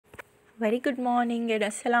Very good morning and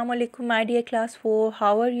assalamu alaikum, my dear class 4.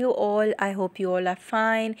 How are you all? I hope you all are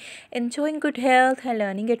fine, enjoying good health and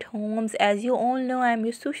learning at homes. As you all know, I am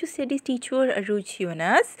your social studies teacher Aruj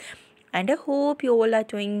Yunas, and I hope you all are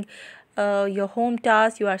doing your home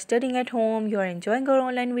tasks. You are studying at home, you are enjoying our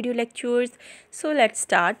online video lectures. So let's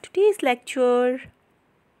start today's lecture.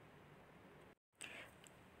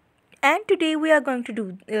 And today we are going to do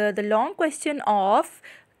the long question of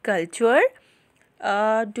culture.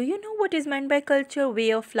 Do you know what is meant by culture?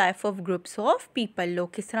 Way of life of groups of people.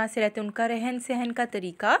 लोग किस तरह से रहते हैं, उनका रहन सहन का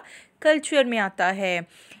तरीका culture में आता है.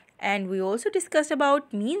 And we also discussed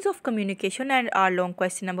about means of communication, and our long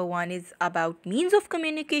question number 1 is about means of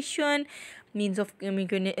communication. Means of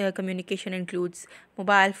communication includes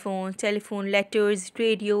mobile phone, telephone, letters,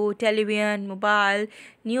 radio, television, mobile,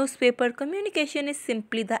 newspaper. Communication is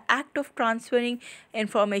simply the act of transferring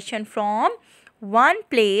information from one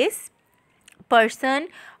place, person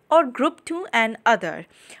और group to N other.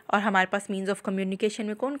 और हमारे पास means of communication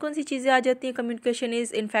में कौन कौन सी चीज़ें आ जाती हैं? Communication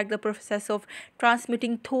is in fact the process of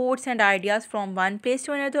transmitting thoughts and ideas from one place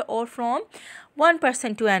to another और from one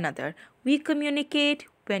person to another. We communicate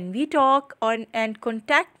when we talk and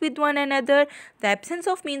contact with one another. The absence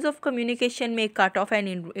of means of communication may cut off an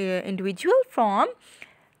individual from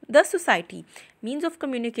the society. Means of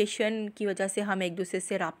communication की वजह से हम एक दूसरे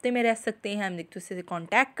से राब्ते में रह सकते हैं, हम एक दूसरे से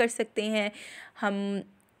कांटेक्ट कर सकते हैं, हम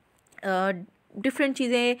डिफरेंट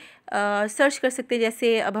चीज़ें सर्च कर सकते हैं.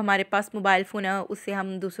 जैसे अब हमारे पास मोबाइल फ़ोन है, उससे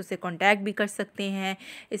हम दूसरों से कांटेक्ट भी कर सकते हैं.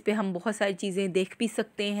 इस पे हम बहुत सारी चीज़ें देख भी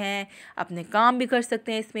सकते हैं, अपने काम भी कर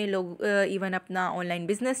सकते हैं. इसमें लोग इवन अपना ऑनलाइन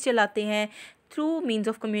बिजनेस चलाते हैं थ्रू मीन्स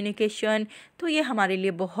ऑफ कम्युनिकेशन. तो ये हमारे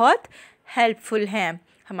लिए बहुत हेल्पफुल हैं.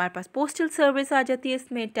 हमारे पास पोस्टल सर्विस आ जाती है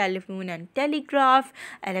इसमें, telephone and telegraph,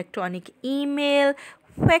 electronic email,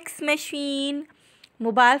 fax machine,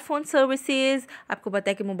 mobile phone services. आपको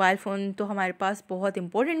पता है कि मोबाइल फ़ोन तो हमारे पास बहुत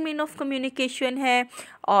इंपॉर्टेंट मीन ऑफ कम्युनिकेशन है,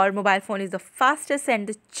 और mobile phone is the fastest and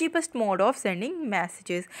the cheapest mode of sending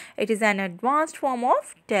messages. It is an advanced form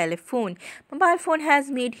of telephone. Mobile phone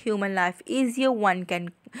has made human life easier. One can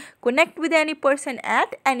connect with any person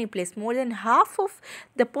at any place. More than half of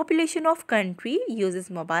the population of country uses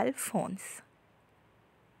mobile phones.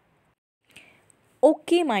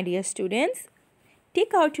 Okay, my dear students,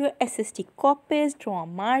 take out your SST copies, draw a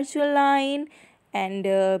marginal line, and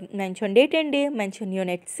mention date and day. Mention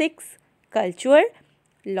unit 6 culture.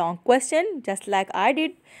 Long question, just like I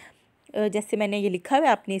did. जैसे मैंने ये लिखा है,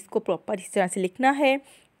 आपने इसको proper इस तरह से लिखना है.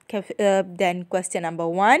 Then question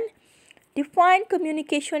number 1. Define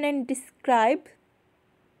communication and describe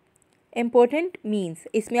important means.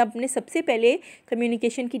 इसमें आपने सबसे पहले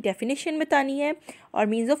communication की definition बतानी है, और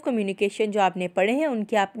means of communication जो आपने पढ़े हैं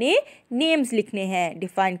उनके आपने names लिखने हैं.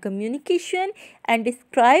 Define communication and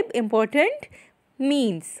describe important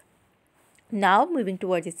means. Now moving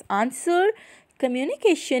towards its answer.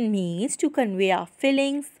 Communication means to convey our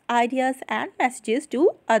feelings, ideas and messages to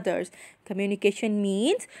others. Communication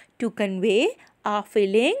means to convey our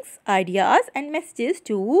feelings, ideas and messages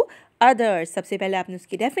to others. सबसे पहले आपने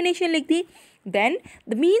उसकी definition लिख दी. Then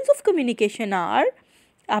the means of communication are,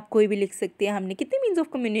 आप कोई भी लिख सकते हैं. हमने कितने means of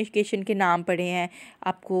communication के नाम पढ़े हैं,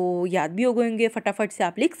 आपको याद भी हो गए होंगे. फटाफट से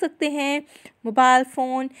आप लिख सकते हैं. Mobile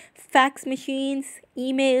phone, fax machines,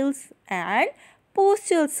 emails and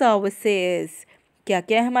postal services. क्या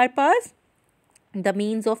क्या है हमारे पास? The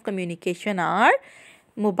means of communication are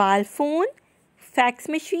mobile phone, fax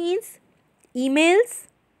machines, emails,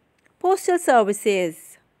 postal services.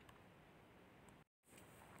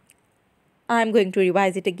 I'm going to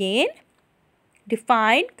revise it again.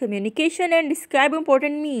 Define communication and describe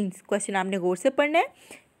important means. Question आपने गौर से पढ़ना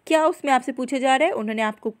है. क्या उसमें आपसे पूछा जा रहा है? उन्होंने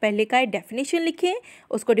आपको पहले का डेफिनेशन लिखे,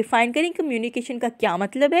 उसको डिफाइन करें कम्युनिकेशन का क्या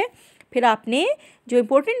मतलब है. फिर आपने जो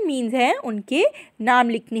इम्पोर्टेंट मीन्स हैं उनके नाम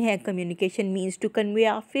लिखने हैं. Communication means to convey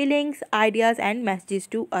our feelings, ideas and messages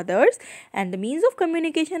to others, and the means of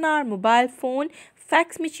communication are mobile phone,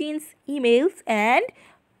 fax machines, emails and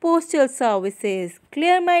postal services.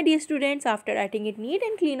 Clear, my dear students? After writing it neat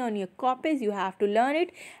and clean on your copies, you have to learn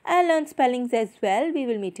it and learn spellings as well. We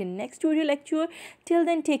will meet in next video lecture. Till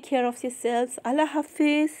then, take care of yourselves. Allah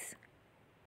Hafiz.